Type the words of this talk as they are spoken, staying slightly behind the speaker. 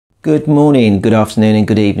Good morning, good afternoon and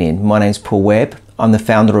good evening. My name is Paul Webb. I'm the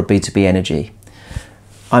founder of B2B Energy.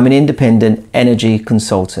 I'm an independent energy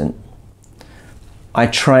consultant. I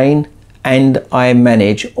train and I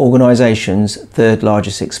manage organisations' third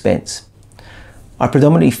largest expense. I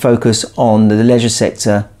predominantly focus on the leisure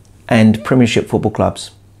sector and Premiership football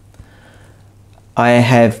clubs. I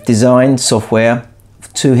have designed software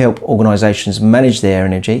to help organisations manage their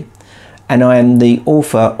energy, and I am the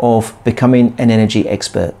author of Becoming an Energy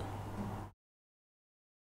Expert.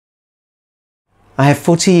 I have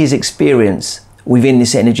 40 years experience within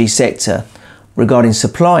this energy sector regarding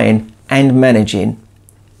supplying and managing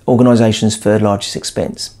organisations' third largest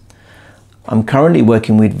expense. I'm currently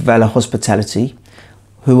working with Valor Hospitality,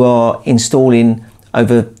 who are installing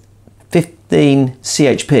over 15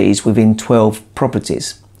 CHPs within 12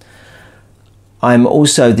 properties. I'm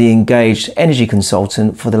also the engaged energy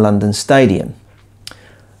consultant for the London Stadium.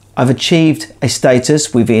 I've achieved a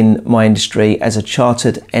status within my industry as a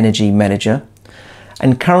chartered energy manager,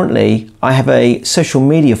 and currently I have a social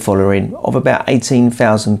media following of about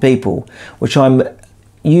 18,000 people, which I'm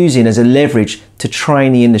using as a leverage to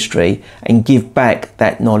train the industry and give back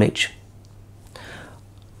that knowledge.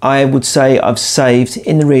 I would say I've saved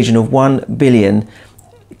in the region of 1 billion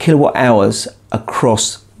kilowatt hours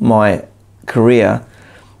across my career,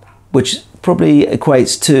 which probably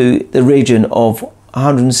equates to the region of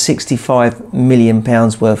 £165 million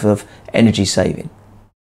worth of energy saving.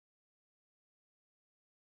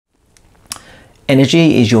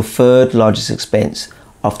 Energy is your third largest expense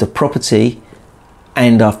after property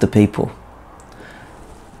and after people.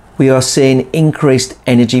 We are seeing increased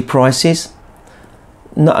energy prices,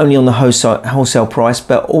 not only on the wholesale price,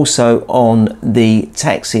 but also on the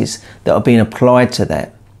taxes that are being applied to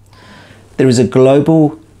that. There is a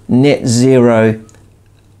global net zero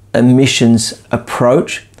emissions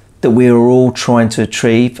approach that we are all trying to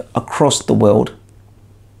achieve across the world.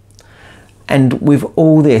 And with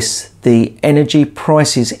all this, the energy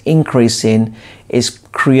prices increasing is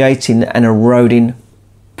creating an eroding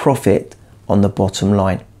profit on the bottom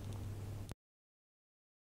line.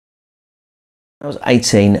 When I was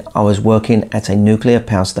 18, I was working at a nuclear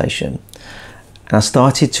power station, and I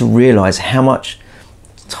started to realise how much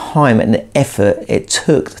time and effort it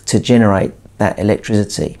took to generate that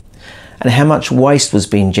electricity and how much waste was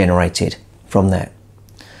being generated from that.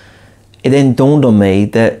 It then dawned on me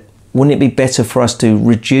that wouldn't it be better for us to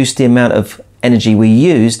reduce the amount of energy we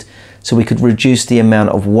used so we could reduce the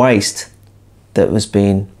amount of waste that was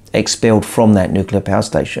being expelled from that nuclear power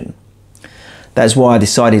station? That's why I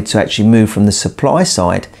decided to actually move from the supply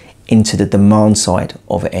side into the demand side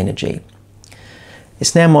of energy.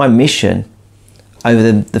 It's now my mission over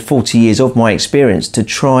the 40 years of my experience to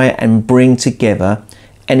try and bring together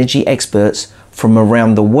energy experts from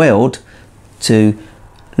around the world to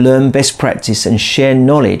learn best practice and share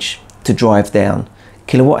knowledge to drive down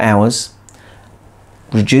kilowatt hours,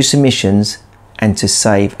 reduce emissions, and to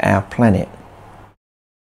save our planet.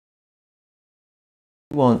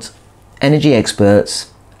 We want energy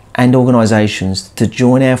experts and organisations to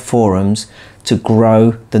join our forums to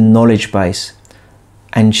grow the knowledge base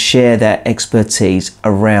and share their expertise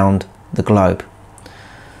around the globe.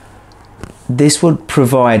 This would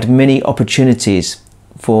provide many opportunities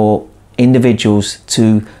for individuals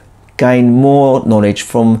to gain more knowledge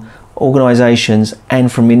from organisations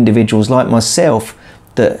and from individuals like myself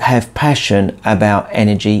that have passion about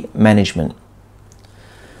energy management.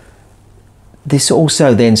 This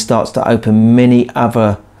also then starts to open many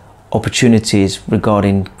other opportunities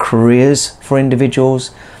regarding careers for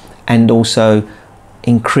individuals and also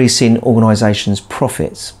increasing organisations'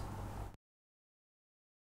 profits.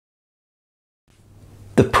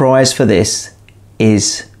 The prize for this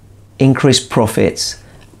is increased profits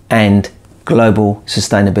and global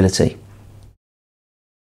sustainability.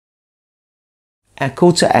 Our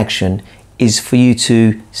call to action is for you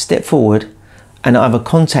to step forward and either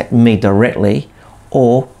contact me directly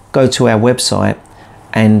or go to our website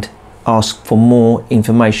and ask for more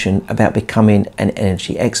information about becoming an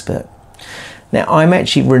energy expert. Now, I'm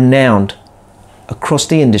actually renowned across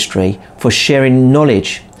the industry for sharing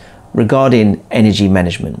knowledge regarding energy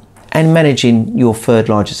management and managing your third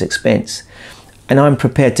largest expense. And I'm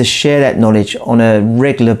prepared to share that knowledge on a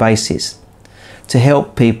regular basis to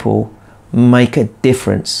help people make a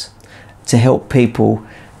difference, to help people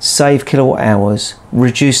save kilowatt hours,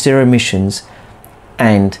 reduce their emissions,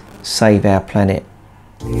 and save our planet.